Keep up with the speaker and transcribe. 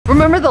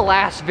Remember the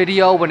last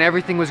video when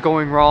everything was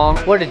going wrong?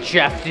 What did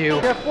Jeff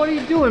do? Jeff, what are you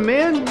doing,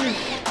 man?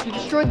 You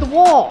destroyed the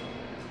wall.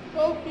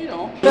 Well, you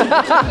know.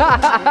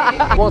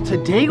 Well,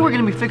 today we're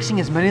gonna be fixing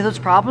as many of those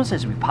problems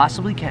as we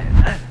possibly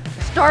can.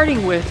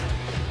 Starting with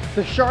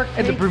the shark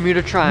and the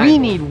Bermuda Triangle. We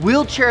need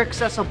wheelchair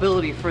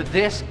accessibility for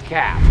this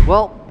gap.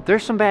 Well,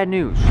 there's some bad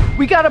news.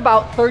 We got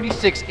about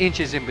 36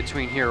 inches in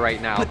between here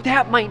right now, but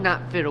that might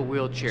not fit a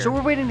wheelchair. So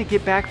we're waiting to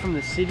get back from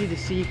the city to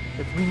see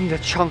if we need to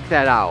chunk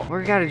that out.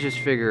 We gotta just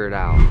figure it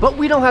out. But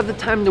we don't have the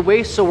time to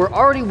waste, so we're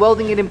already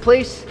welding it in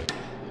place,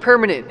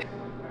 permanent,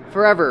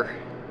 forever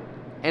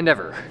and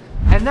ever.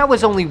 And that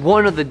was only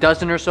one of the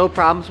dozen or so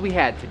problems we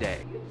had today.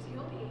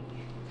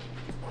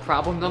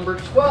 Problem number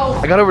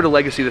 12. I got over to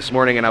LegaSea this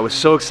morning and I was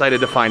so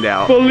excited to find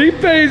out.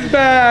 Felipe's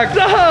back.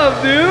 What's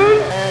up,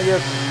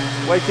 dude?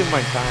 Wasting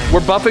my time. We're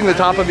buffing the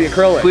top of the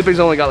acrylic. Felipe's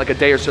only got like a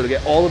day or so to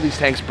get all of these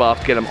tanks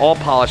buffed, get them all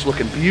polished,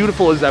 looking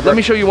beautiful as ever. Let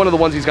me show you one of the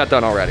ones he's got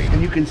done already.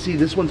 And you can see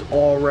this one's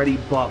already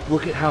buffed.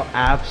 Look at how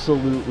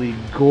absolutely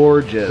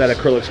gorgeous that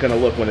acrylic's gonna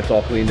look when it's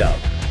all cleaned up.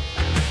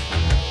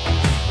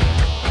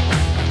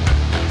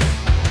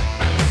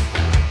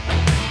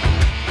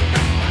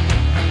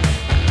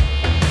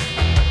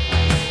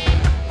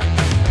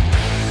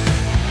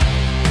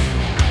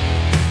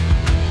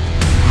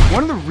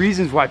 One of the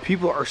reasons why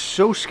people are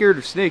so scared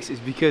of snakes is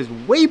because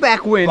way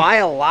back when,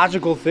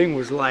 biological thing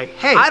was like,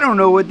 hey, I don't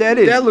know what that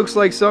is. That looks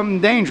like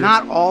something dangerous.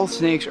 Not all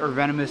snakes are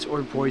venomous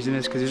or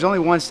poisonous, because there's only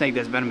one snake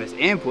that's venomous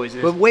and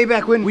poisonous. But way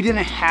back when, we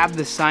didn't have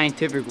the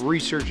scientific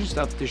research and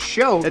stuff to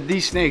show that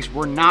these snakes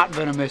were not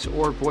venomous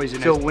or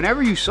poisonous. So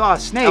whenever you saw a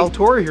snake, El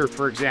Tori here,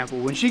 for example,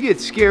 when she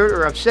gets scared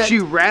or upset, she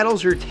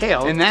rattles her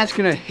tail, and that's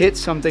gonna hit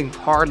something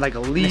hard like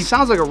a leaf. It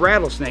sounds like a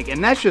rattlesnake,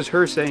 and that's just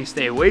her saying,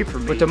 stay away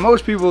from me. But to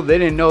most people, they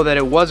didn't know that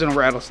it wasn't a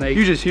rattlesnake.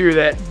 You just hear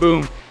that,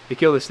 boom, they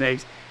kill the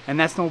snakes, and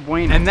that's no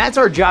bueno. And that's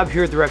our job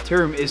here at the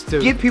Reptarium, is to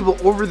get people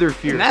over their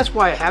fears. And that's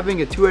why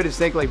having a two-headed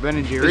snake like Ben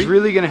and Jerry is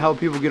really gonna help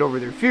people get over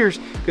their fears,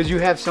 because you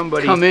have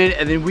somebody come in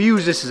and then we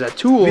use this as a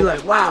tool. Be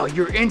like, wow,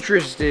 you're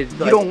interested.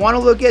 You don't want to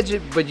look at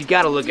it, but you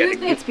gotta look at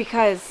it. It's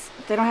because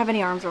they don't have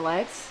any arms or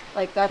legs.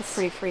 Like, that's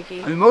pretty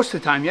freaky. I mean, most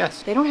of the time,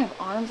 yes. They don't have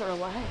arms or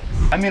legs.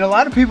 I mean, a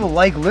lot of people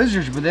like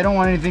lizards, but they don't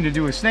want anything to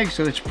do with snakes,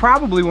 so it's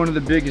probably one of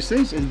the biggest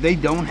things, is they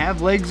don't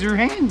have legs or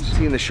hands.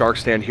 Seeing the shark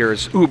stand here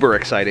is uber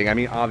exciting. I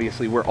mean,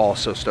 obviously we're all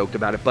so stoked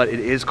about it, but it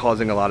is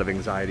causing a lot of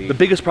anxiety. The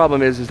biggest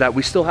problem is that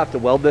we still have to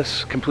weld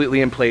this completely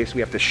in place.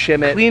 We have to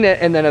shim it, clean it,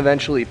 and then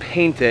eventually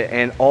paint it,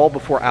 and all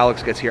before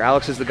Alex gets here.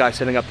 Alex is the guy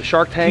setting up the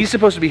shark tank. He's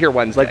supposed to be here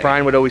Wednesday. Like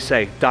Brian would always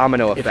say,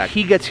 domino effect. If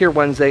he gets here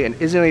Wednesday and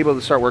isn't able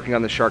to start working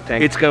on the shark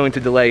tank, it's going to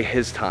delay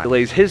his time.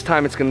 Delays his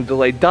time, it's going to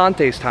delay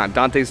Dante's time.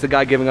 Dante's the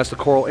guy giving us the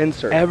coral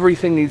insert.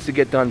 Everything needs to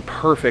get done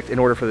perfect in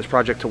order for this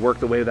project to work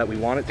the way that we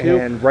want it to.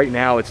 And right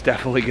now, it's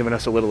definitely giving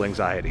us a little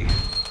anxiety.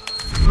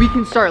 We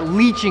can start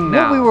leaching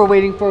now. What we were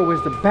waiting for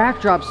was the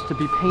backdrops to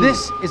be painted.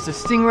 This is the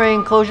stingray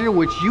enclosure,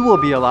 which you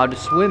will be allowed to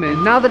swim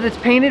in. Now that it's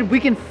painted, we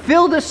can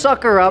fill this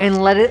sucker up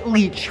and let it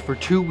leach for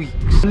 2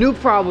 weeks. The new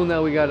problem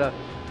that we gotta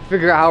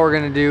figure out how we're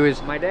gonna do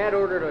is, my dad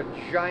ordered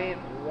a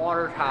giant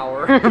water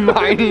tower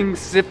mining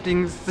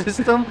sifting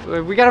system.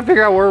 We gotta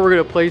figure out where we're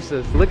gonna place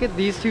this. Look at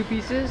these two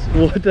pieces.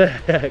 What the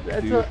heck,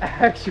 That's an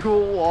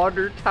actual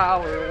water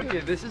tower. Okay,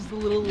 this is the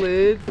little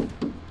lid.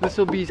 This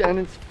will be on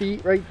its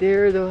feet right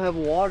there. They'll have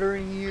water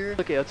in here.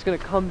 Okay, it's gonna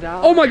come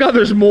down. Oh my God,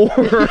 there's more.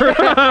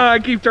 I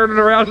keep turning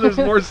around, there's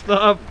more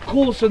stuff.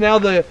 Cool, so now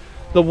the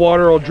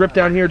water will drip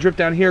down here,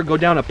 go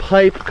down a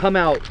pipe, come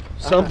out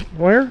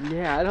somewhere?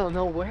 Yeah, I don't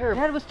know where.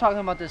 Dad was talking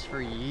about this for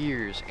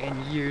years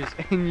and years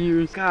and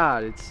years.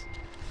 God, it's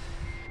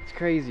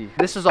crazy.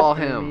 This is all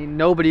him. I mean,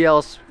 nobody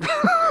else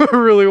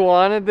really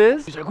wanted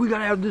this. He's like, we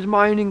gotta have this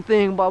mining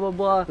thing, blah, blah,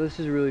 blah. This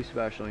is really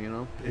special, you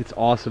know? It's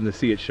awesome to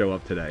see it show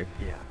up today.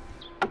 Yeah.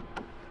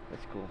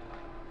 That's cool.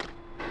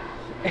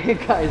 Hey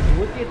guys,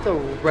 look at the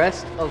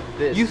rest of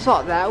this. You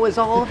thought that was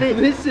all of it?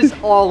 This is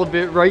all of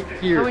it right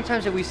here. How many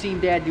times have we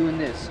seen Dad doing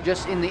this?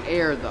 Just in the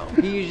air though.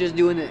 He's just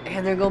doing it,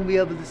 and they're gonna be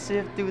able to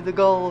sift through the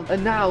gold.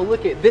 And now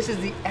look at, this is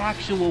the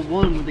actual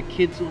one where the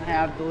kids will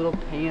have the little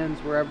pans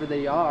wherever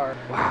they are.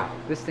 Wow,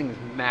 this thing is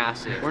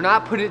massive. We're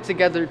not putting it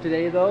together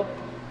today though.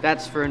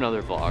 That's for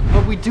another vlog.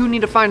 But we do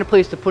need to find a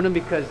place to put them,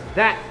 because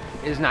that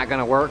is not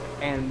gonna work,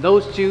 and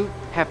those two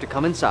have to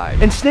come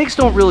inside. And snakes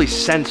don't really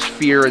sense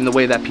fear in the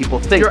way that people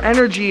think. Your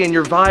energy and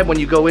your vibe when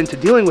you go into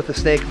dealing with a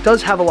snake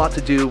does have a lot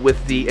to do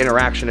with the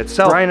interaction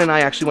itself. Brian and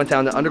I actually went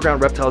down to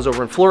Underground Reptiles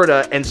over in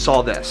Florida and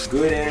saw this.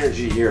 Good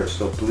energy here,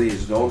 so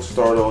please don't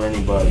startle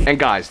anybody. And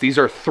guys, these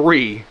are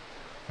 3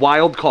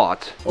 wild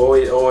caught,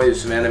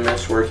 always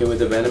venomous, working with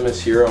the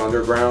venomous here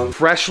underground.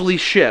 freshly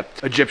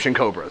shipped Egyptian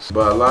cobras.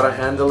 But a lot of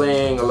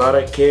handling, a lot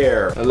of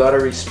care, a lot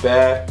of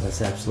respect.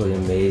 That's absolutely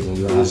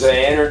amazing. There's an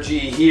energy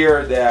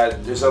here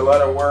that there's a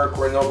lot of work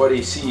where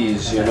nobody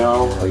sees, you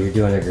know? Oh, you're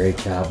doing a great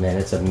job, man.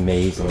 It's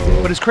amazing.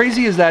 But as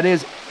crazy as that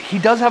is, he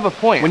does have a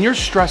point. When you're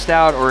stressed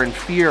out or in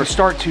fear, you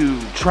start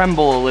to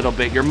tremble a little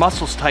bit, your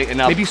muscles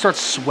tighten up, maybe you start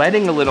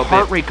sweating a little bit,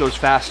 heart rate goes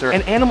faster,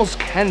 and animals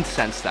can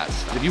sense that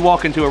stuff. If you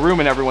walk into a room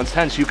and everyone's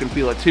tense, you can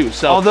feel it too.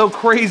 So although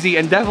crazy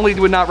and definitely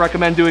would not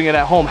recommend doing it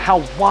at home,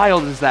 how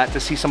wild is that to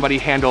see somebody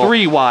handle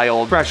 3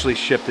 wild, freshly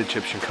shipped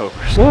Egyptian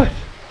cobras? What?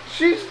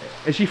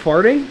 Is she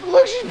farting?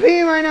 Look, she's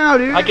peeing right now,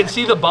 dude. I can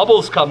see the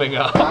bubbles coming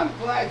up. I'm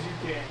glad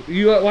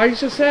you can. Why are you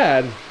so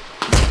sad?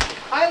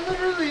 I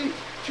literally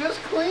just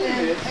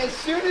cleaned it. As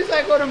soon as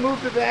I go to move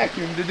the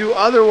vacuum to do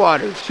other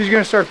waters, she's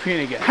gonna start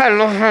peeing again. I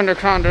love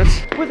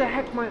anacondas. Where the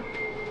heck my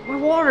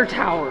water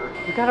tower?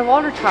 We got a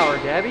water tower,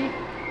 Debbie.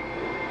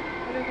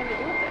 What are we gonna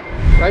do with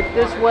it? Right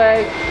this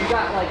way. You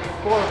got like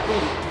 4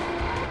 feet.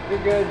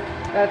 You're good.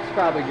 That's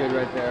probably good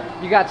right there.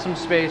 You got some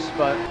space,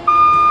 but.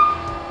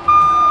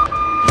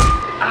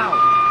 Ow!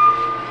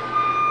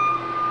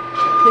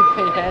 Hit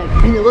my head.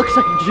 And it looks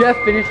like Jeff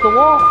finished the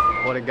wall.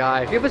 What a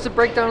guy. Give us a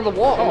breakdown of the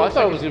wall. Oh, I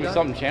thought it was going to be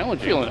something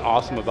challenging. Feeling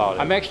awesome about it.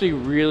 I'm actually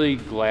really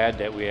glad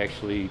that we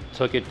actually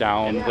took it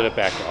down and put it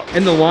back up.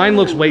 And the line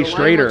looks way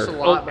straighter.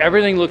 Well,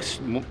 everything looks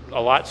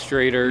a lot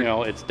straighter. You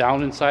know, it's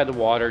down inside the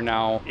water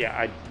now.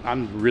 Yeah,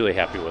 I'm really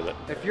happy with it.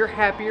 If you're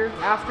happier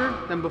after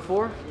than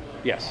before,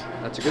 yes.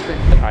 that's a good thing.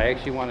 I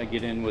actually want to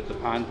get in with the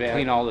pond vac,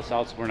 clean all this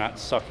out so we're not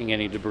sucking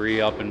any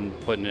debris up and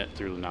putting it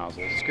through the nozzles.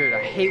 It's good.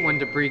 I hate when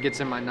debris gets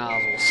in my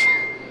nozzles.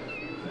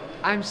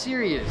 I'm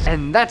serious.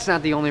 And that's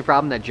not the only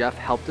problem that Jeff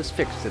helped us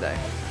fix today.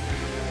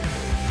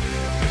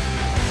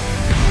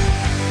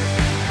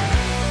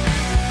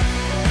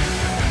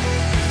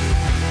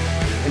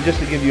 And just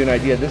to give you an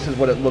idea, this is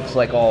what it looks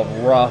like all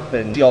rough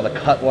and see all the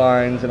cut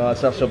lines and all that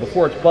stuff. So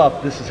before it's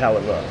buffed, this is how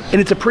it looks. And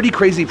it's a pretty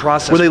crazy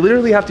process where they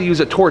literally have to use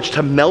a torch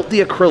to melt the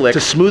acrylic to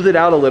smooth it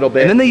out a little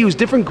bit. And then they use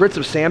different grits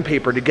of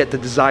sandpaper to get the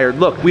desired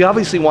look. We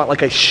obviously want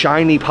like a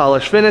shiny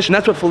polished finish, and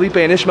that's what Felipe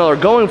and Ishmael are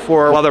going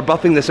for while they're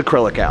buffing this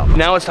acrylic out.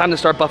 Now it's time to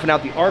start buffing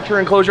out the archer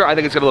enclosure. I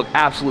think it's gonna look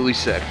absolutely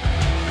sick.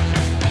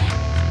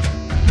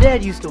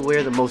 Dad used to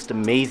wear the most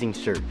amazing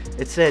shirt.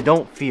 It said,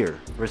 "Don't fear,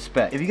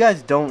 respect." If you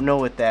guys don't know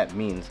what that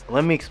means,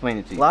 let me explain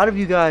it to you. A lot of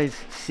you guys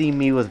see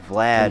me with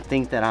Vlad and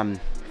think that I'm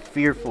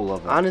fearful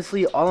of him.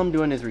 Honestly, all I'm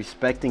doing is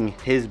respecting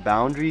his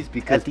boundaries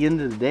because at the end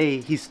of the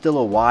day, he's still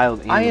a wild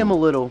animal. I am a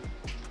little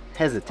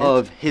hesitant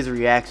of his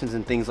reactions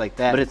and things like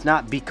that, but it's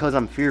not because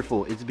I'm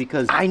fearful. It's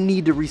because I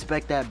need to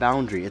respect that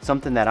boundary. It's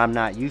something that I'm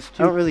not used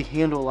to. I don't really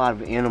handle a lot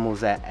of animals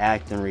that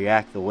act and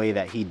react the way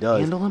that he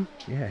does. Handle him?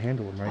 Yeah,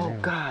 handle them right now.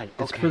 Oh God,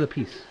 It's for the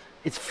piece.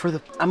 It's for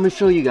the, I'm gonna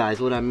show you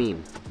guys what I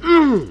mean.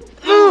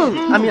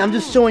 I mean, I'm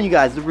just showing you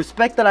guys the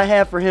respect that I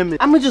have for him.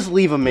 I'm gonna just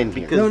leave him in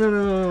because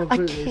No. I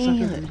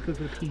can't.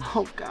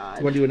 Oh God.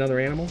 You wanna do another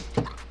animal?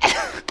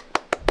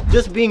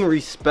 Just being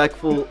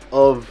respectful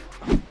of,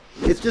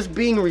 it's just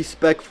being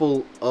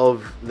respectful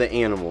of the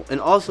animal. And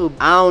also,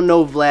 I don't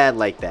know Vlad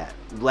like that.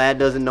 Vlad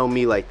doesn't know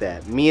me like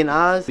that. Me and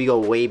Oz, we go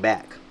way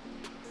back.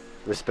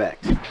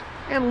 Respect.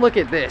 And look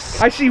at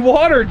this. I see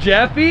water,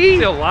 Jeffy.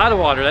 See a lot of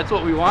water. That's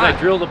what we want. I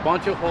drilled a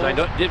bunch of holes. I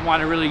didn't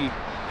want to really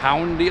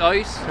pound the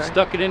ice. Okay.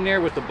 Stuck it in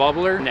there with the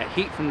bubbler, and that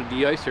heat from the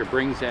de-icer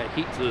brings that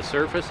heat to the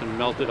surface and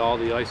melted all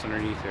the ice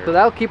underneath there. So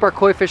that'll keep our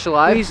koi fish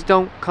alive. Please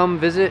don't come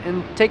visit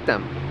and take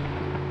them.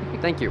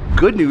 Thank you.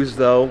 Good news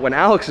though, when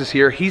Alex is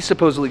here, he's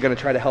supposedly gonna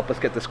try to help us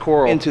get this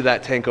coral into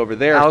that tank over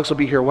there. Alex will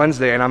be here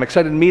Wednesday, and I'm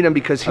excited to meet him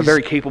because he's a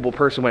very capable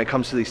person when it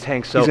comes to these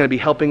tanks. So he's gonna be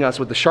helping us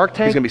with the shark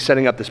tank, he's gonna be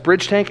setting up this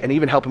bridge tank, and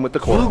even helping with the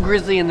coral. Blue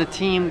Grizzly and the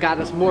team got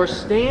us more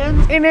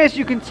stands. And as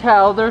you can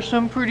tell, there's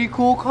some pretty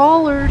cool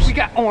colors. We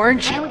got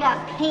orange. And we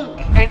got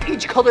pink. And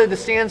each color of the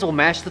stands will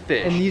match the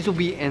fish. And these will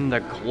be in the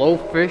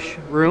glowfish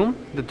room,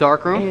 the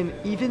dark room. And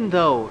even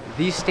though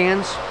these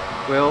stands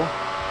will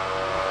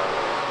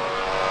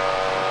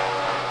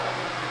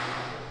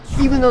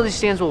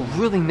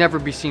really never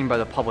be seen by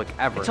the public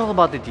ever. It's all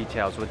about the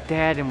details. With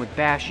Dad and with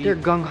Bashy, they're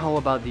gung-ho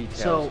about details.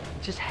 So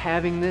just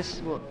having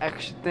this little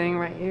extra thing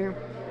right here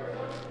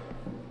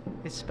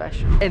is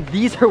special. And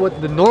these are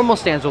what the normal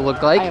stands will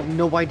look like. I have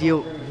no idea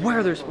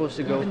where they're supposed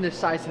to go. Even the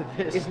size of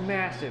this is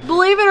massive.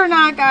 Believe it or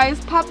not,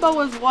 guys, Peppa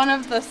was one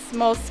of the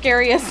most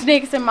scariest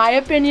snakes in my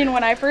opinion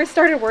when I first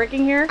started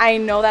working here. I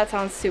know that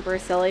sounds super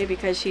silly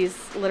because she's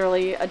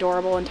literally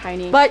adorable and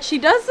tiny, but she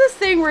does this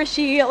thing where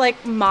she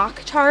like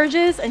mock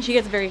charges and she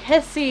gets very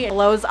hissy,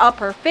 blows up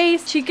her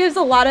face. She gives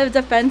a lot of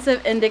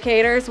defensive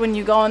indicators when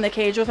you go in the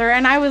cage with her,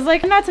 and I was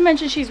like, not to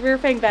mention she's rear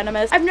fang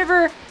venomous. I've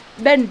never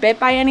been bit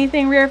by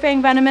anything rear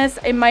fang venomous.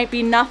 It might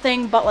be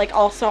nothing, but like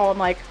also I'm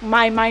like,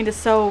 my mind is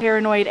so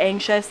paranoid,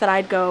 anxious that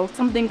I'd go,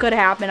 something could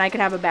happen, I could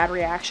have a bad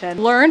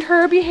reaction. Learned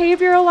her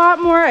behavior a lot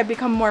more. I've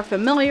become more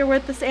familiar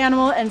with this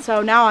animal, and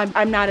so now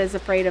I'm not as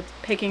afraid of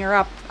picking her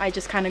up. I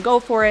just kind of go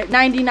for it.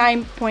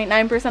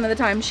 99.9% of the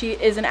time she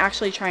isn't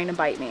actually trying to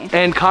bite me.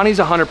 And Connie's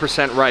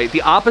 100% right.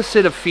 The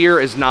opposite of fear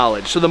is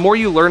knowledge. So the more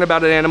you learn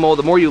about an animal,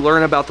 the more you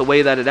learn about the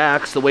way that it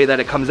acts, the way that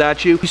it comes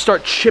at you, you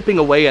start chipping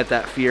away at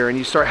that fear and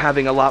you start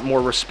having a lot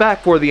more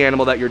respect for the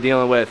animal that you're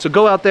dealing with. So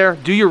go out there,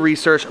 do your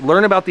research,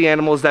 learn about the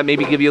animals that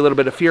maybe give you a little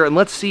bit of fear, and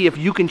let's see if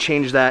you can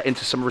change that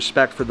into some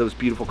respect for those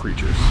beautiful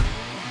creatures.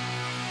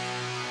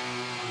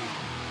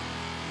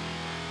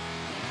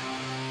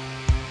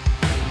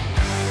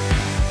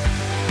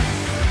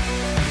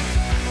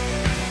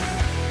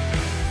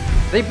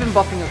 They've been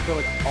buffing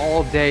acrylic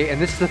all day,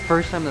 and this is the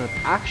first time that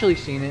I've actually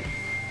seen it,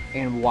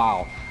 and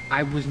wow.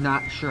 I was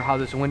not sure how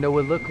this window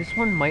would look. This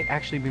one might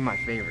actually be my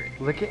favorite.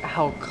 Look at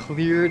how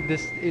clear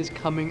this is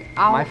coming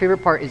out. My favorite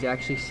part is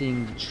actually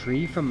seeing the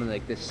tree from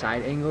like this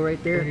side angle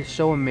right there. It is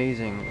so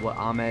amazing what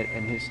Ahmed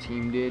and his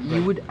team did.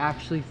 You would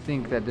actually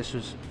think that this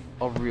was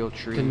a real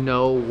tree. To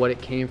know what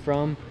it came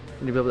from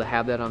and to be able to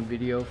have that on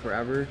video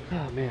forever.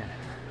 Oh man,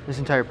 this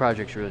entire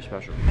project's really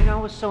special. And I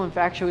was so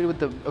infatuated with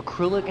the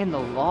acrylic and the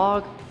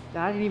log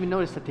that I didn't even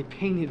notice that they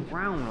painted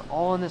brown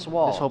all on this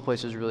wall. This whole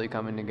place is really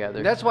coming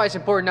together. That's why it's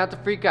important not to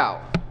freak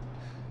out.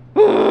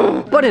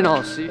 But in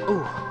all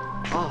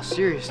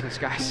seriousness,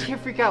 guys, you can't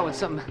freak out when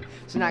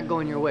something's not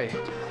going your way.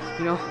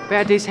 You know,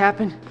 bad days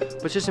happen,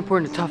 but it's just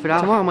important to tough it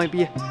out. Tomorrow might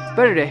be a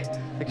better day,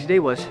 like today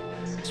was.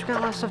 So we got a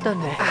lot of stuff done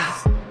today.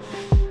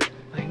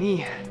 My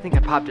knee, I think I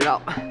popped it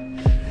out.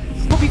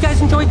 Hope you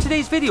guys enjoyed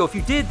today's video. If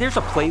you did, there's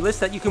a playlist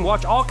that you can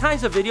watch all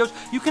kinds of videos.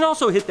 You can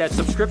also hit that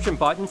subscription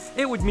button.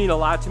 It would mean a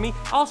lot to me.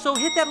 Also,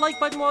 hit that like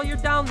button while you're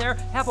down there.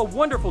 Have a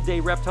wonderful day,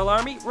 Reptile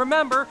Army.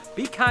 Remember,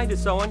 be kind to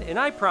someone, and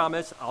I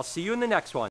promise I'll see you in the next one.